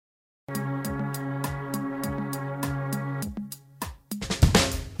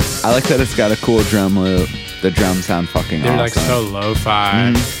I like that it's got a cool drum loop. The drums sound fucking They're awesome. like so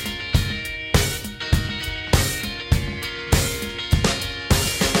lo-fi.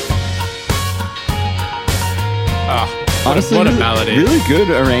 Honestly, what a really, melody. really good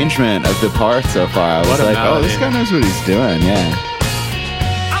arrangement of the parts so far. I was What a like, melody. oh, this guy knows what he's doing. Yeah.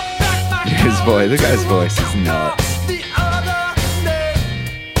 His voice, the guy's voice is nuts.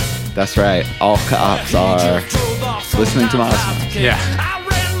 That's right. All cops are listening to Modest Mouse. Yeah.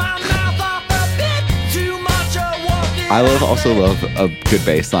 I also love a good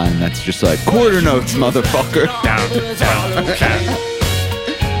bass line that's just like quarter notes, motherfucker. Down, down, down.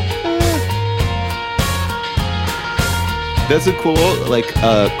 That's a cool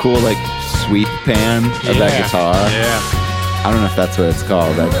sweep pan of that guitar. Yeah. I don't know if that's what it's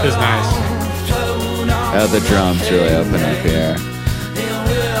called. It's nice. The drums really open up here.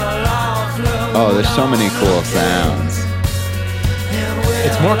 Oh, there's so many cool sounds.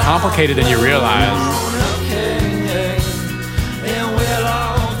 It's more complicated than you realize.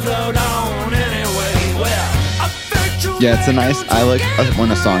 Yeah, it's a nice. I like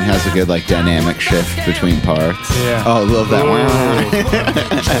when a song has a good like dynamic shift between parts. Yeah. Oh, I love that one.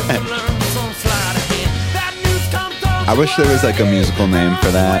 I wish there was like a musical name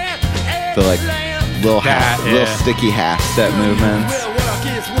for that. The like little sticky half step movements.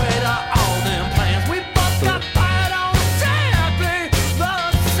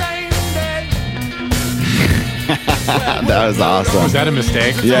 That was awesome. Was that a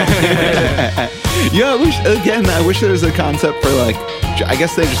mistake? Yeah. Yeah, I wish there was a concept for like, I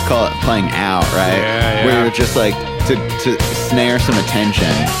guess they just call it playing out, right? Yeah. Where you're just like, to snare some attention.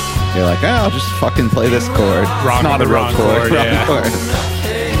 You're like, oh, I'll just fucking play this chord. Wrong It's not a real wrong chord. chord, Wrong yeah. chord.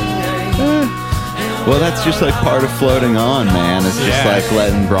 Well, that's just like part of floating on, man. It's just Yeah. like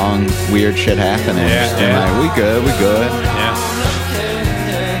letting wrong, weird shit happen. And Yeah, just being yeah. like, we good. Yeah.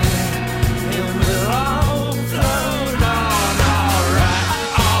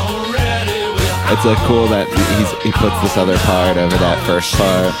 It's like cool that he puts this other part over that first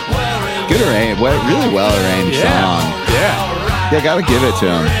part. Good arrange, really well arranged song. Yeah. Yeah, gotta give it to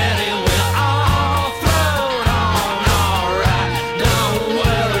him.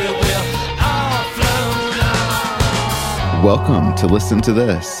 Welcome to Listen to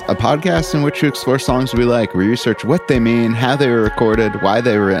This, a podcast in which we explore songs we like. We research what they mean, how they were recorded, why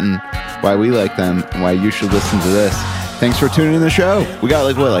they were written, why we like them, and why you should listen to this. Thanks for tuning in the show. We got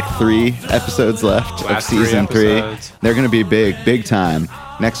like 3 episodes left of season 3. They're going to be big time.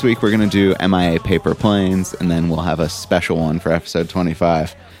 Next week, we're going to do MIA Paper Planes, and then we'll have a special one for episode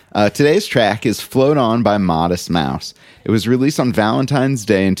 25. Today's track is Float On by Modest Mouse. It was released on Valentine's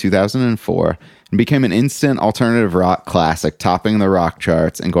Day in 2004 and became an instant alternative rock classic, topping the rock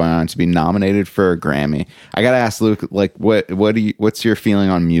charts and going on to be nominated for a Grammy. I gotta ask Luke, like, what's your feeling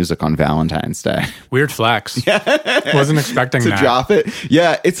on music on Valentine's Day? Weird flex. Wasn't expecting that. To drop it?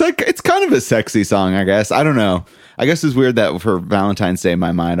 Yeah, it's kind of a sexy song, I guess. I don't know. I guess it's weird that for Valentine's Day,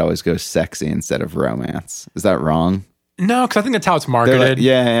 my mind always goes sexy instead of romance. Is that wrong? No, because I think that's how it's marketed.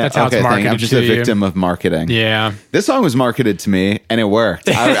 That's how it's marketed. I'm just a victim of marketing. Yeah. This song was marketed to me, and it worked.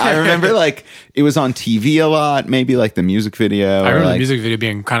 I remember, like, it was on TV a lot, maybe, like, the music video. I remember like, the music video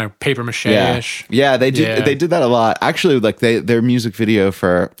being kind of paper mache-ish. Yeah, they did that a lot. Actually, like, their music video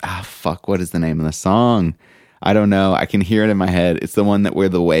for, what is the name of the song? I don't know. I can hear it in my head. It's the one where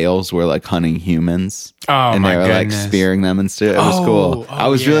the whales were like hunting humans. Oh, and my they were goodness. like spearing them and stuff. It was cool. I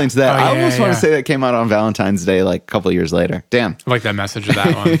was really into that. I almost want to say that came out on Valentine's Day like a couple of years later. Damn. I like that message of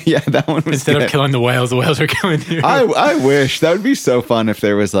that one. Yeah, that one was Instead good. of killing the whales are killing you. I wish. That would be so fun if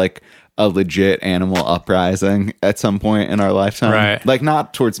there was like a legit animal uprising at some point in our lifetime. Right. Like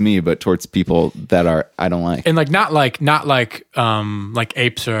not towards me, but towards people that I don't like. And like not like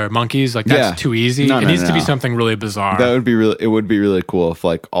apes or monkeys. Like that's too easy. No, it needs to be something really bizarre. That would be really. It would be really cool if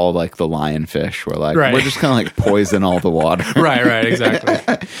like all like the lionfish were like Right. we're just kind of like poison all the water. Right, exactly.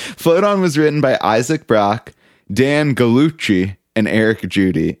 Float On was written by Isaac Brock, Dan Gallucci, and Eric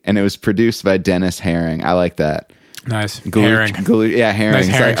Judy, and it was produced by Dennis Herring. I like that. Nice. Herring. Herring. Nice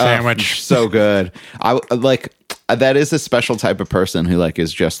It's herring like, sandwich. So good. I like that is a special type of person who like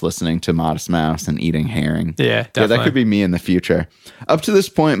is just listening to Modest Mouse and eating herring. Yeah, definitely. That could be me in the future. Up to this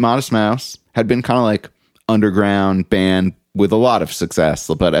point, Modest Mouse had been kind of like underground band with a lot of success,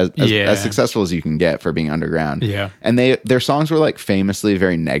 but as successful as you can get for being underground. Yeah. And their songs were like famously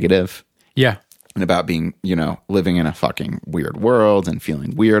very negative. Yeah. and about being, living in a fucking weird world and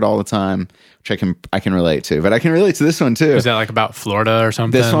feeling weird all the time, which I can relate to. But I can relate to this one too. Is that like about Florida or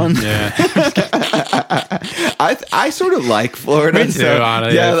something? This one? Yeah. I sort of like Florida. Me too,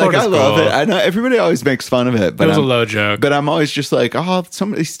 honestly. Yeah, like I love cool. it. I know everybody always makes fun of it, but It was a low joke. But I'm always just like, oh,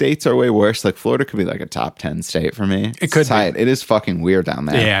 some of these states are way worse. Like Florida could be like a top 10 state for me. It could tight. It is fucking weird down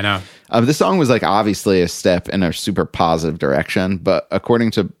there. Yeah, I know. This song was like obviously a step in a super positive direction, but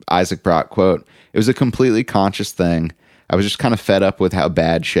according to Isaac Brock, quote, it was a completely conscious thing. I was just kind of fed up with how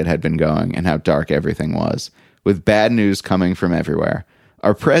bad shit had been going and how dark everything was, with bad news coming from everywhere.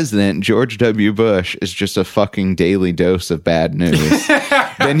 Our president, George W. Bush, is just a fucking daily dose of bad news.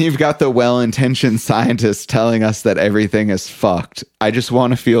 Then you've got the well-intentioned scientists telling us that everything is fucked. I just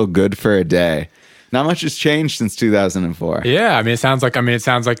want to feel good for a day. Not much has changed since 2004. Yeah, it sounds like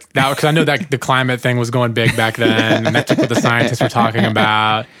that, because I know that the climate thing was going big back then, and that's what the scientists were talking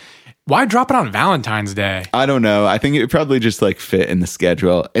about. Why drop it on Valentine's Day? I don't know. I think it would probably just like fit in the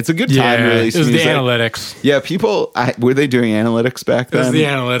schedule. It's a good time to release music. It was the analytics. Yeah, people, were they doing analytics back then? It was the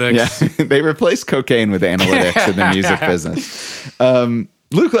analytics. Yeah, they replaced cocaine with analytics in the music business.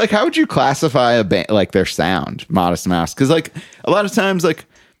 Luke, like, how would you classify a band, like their sound, Modest Mouse? Because like a lot of times, like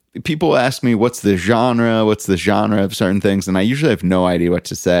people ask me, what's the genre of certain things? And I usually have no idea what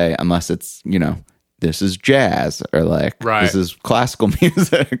to say unless it's, this is jazz or like, this is classical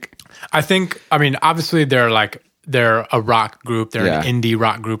music. Obviously they're a rock group. They're an indie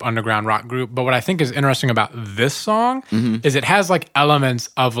rock group, underground rock group. But what I think is interesting about this song is it has like elements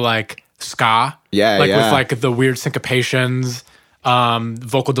of like ska. Yeah, with like the weird syncopations,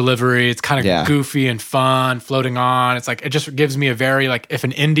 vocal delivery. It's kind of goofy and fun, floating on. It's like, it just gives me a very like, if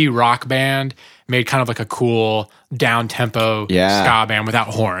an indie rock band made kind of like a cool down tempo ska band without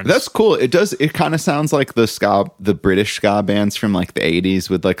horns. That's cool. It kind of sounds like the British ska bands from like the 80s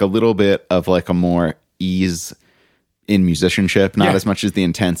with like a little bit of like a more ease in musicianship, not as much as the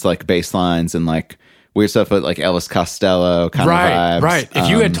intense like bass lines and like weird stuff, but like Elvis Costello kind of vibes. Right. If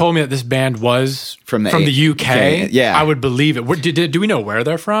you had told me that this band was from the UK, I would believe it. Do we know where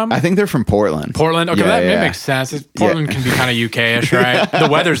they're from? I think they're from Portland. Portland? Okay, that makes sense. Portland can be kind of UK-ish, right? The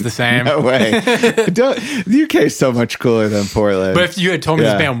weather's the same. No way. The UK is so much cooler than Portland. But if you had told me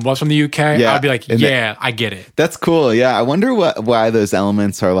this band was from the UK, I'd be like, I get it. That's cool. Yeah, I wonder why those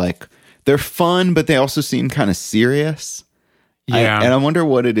elements are like, they're fun, but they also seem kind of serious. Yeah. And I wonder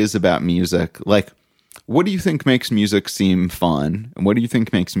what it is about music. Like, what do you think makes music seem fun? And what do you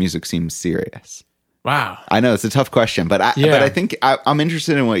think makes music seem serious? Wow. I know it's a tough question, but I think I'm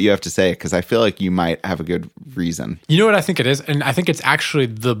interested in what you have to say because I feel like you might have a good reason. You know what I think it is? And I think it's actually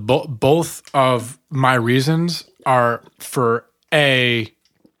both of my reasons are for A,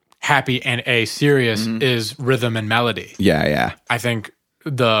 happy, and A, serious is rhythm and melody. Yeah. I think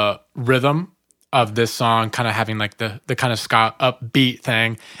the rhythm of this song kind of having like the kind of ska upbeat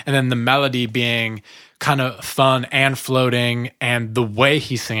thing, and then the melody being kind of fun and floating, and the way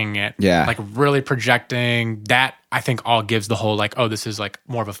he's singing it, like really projecting that, I think all gives the whole like, oh, this is like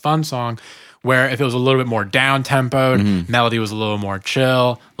more of a fun song. Where if it was a little bit more down tempoed, melody was a little more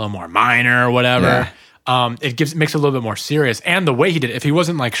chill, a little more minor, or whatever. It makes it a little bit more serious. And the way he did it, if he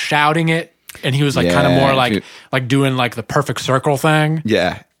wasn't like shouting it, and he was like kind of more like doing like the perfect circle thing.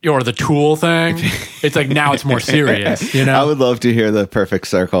 Yeah. Or the Tool thing. It's like now it's more serious, you know? I would love to hear the Perfect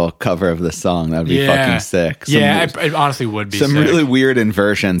Circle cover of this song. That would be fucking sick. It honestly would be some sick. Really weird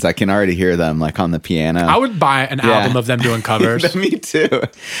inversions. I can already hear them like on the piano. I would buy an album of them doing covers. Me too.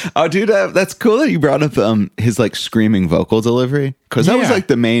 Oh, dude, that's cool that you brought up his like screaming vocal delivery. Because that was like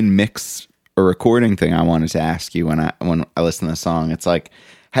the main mix or recording thing I wanted to ask you when I listened to the song. It's like,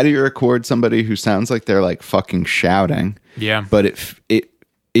 how do you record somebody who sounds like they're like fucking shouting? Yeah. But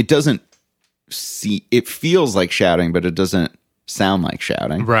it doesn't it feels like shouting, but it doesn't sound like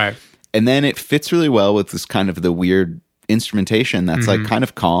shouting. Right. And then it fits really well with this kind of the weird instrumentation that's like kind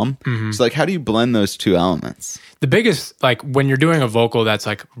of calm. So like, how do you blend those two elements? The biggest, like when you're doing a vocal that's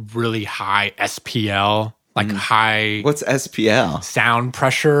like really high SPL, like high... What's SPL? Sound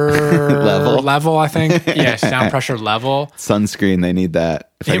pressure level, I think. Yeah, sound pressure level. Sunscreen, they need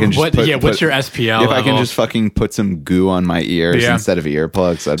that. If I can just what's your SPL If level? I can just fucking put some goo on my ears instead of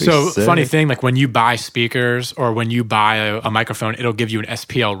earplugs, that'd be sick. So, funny thing, like when you buy speakers or when you buy a microphone, it'll give you an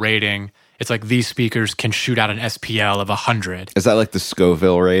SPL rating. It's like these speakers can shoot out an SPL of 100. Is that like the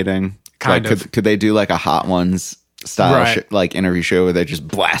Scoville rating? Kind of. Could they do like a Hot Ones style like interview show where they just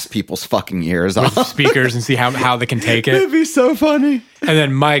blast people's fucking ears off with speakers and see how they can take it? It'd be so funny. And then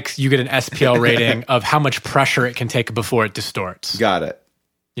mics, you get an SPL rating of how much pressure it can take before it distorts. Got it.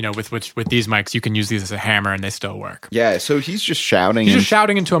 with these mics, you can use these as a hammer and they still work. Yeah, so he's just shouting. He's just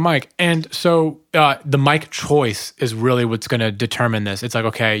shouting into a mic. And so the mic choice is really what's going to determine this. It's like,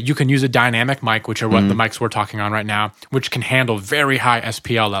 okay, you can use a dynamic mic, which are what the mics we're talking on right now, which can handle very high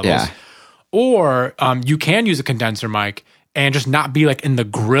SPL levels. Yeah. Or you can use a condenser mic and just not be like in the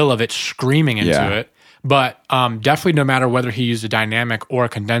grill of it screaming into it. But definitely, no matter whether he used a dynamic or a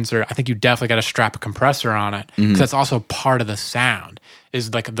condenser, I think you definitely got to strap a compressor on it because that's also part of the sound,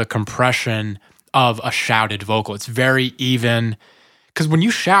 is like the compression of a shouted vocal. It's very even, because when you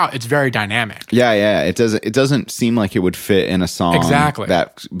shout, it's very dynamic. Yeah. It doesn't seem like it would fit in a song. Exactly.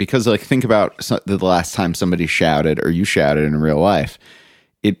 Because like think about the last time somebody shouted or you shouted in real life.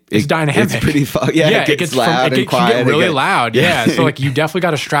 It's dynamic. It's pretty fun. Yeah, it gets loud and quiet. It can get really loud. Yeah. So like you definitely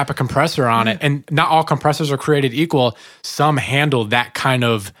got to strap a compressor on it. And not all compressors are created equal. Some handle that kind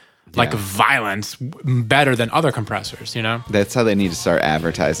of like violence better than other compressors, That's how they need to start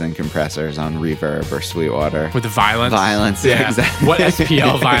advertising compressors on Reverb or Sweetwater. With the violence? Violence, yeah, exactly. What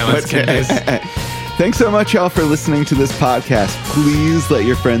SPL violence can this? Thanks so much, y'all, for listening to this podcast. Please let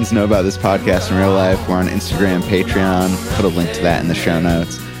your friends know about this podcast in real life. We're on Instagram, Patreon. Put a link to that in the show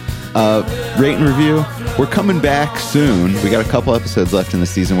notes. Rate and review. We're coming back soon. We got a couple episodes left in the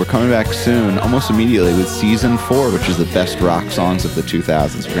season. We're coming back soon, almost immediately, with season 4, which is the best rock songs of the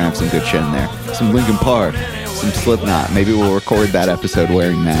 2000s. We're going to have some good shit in there. Some Linkin Park, some Slipknot. Maybe we'll record that episode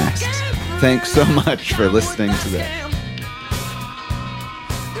wearing masks. Thanks so much for listening to that.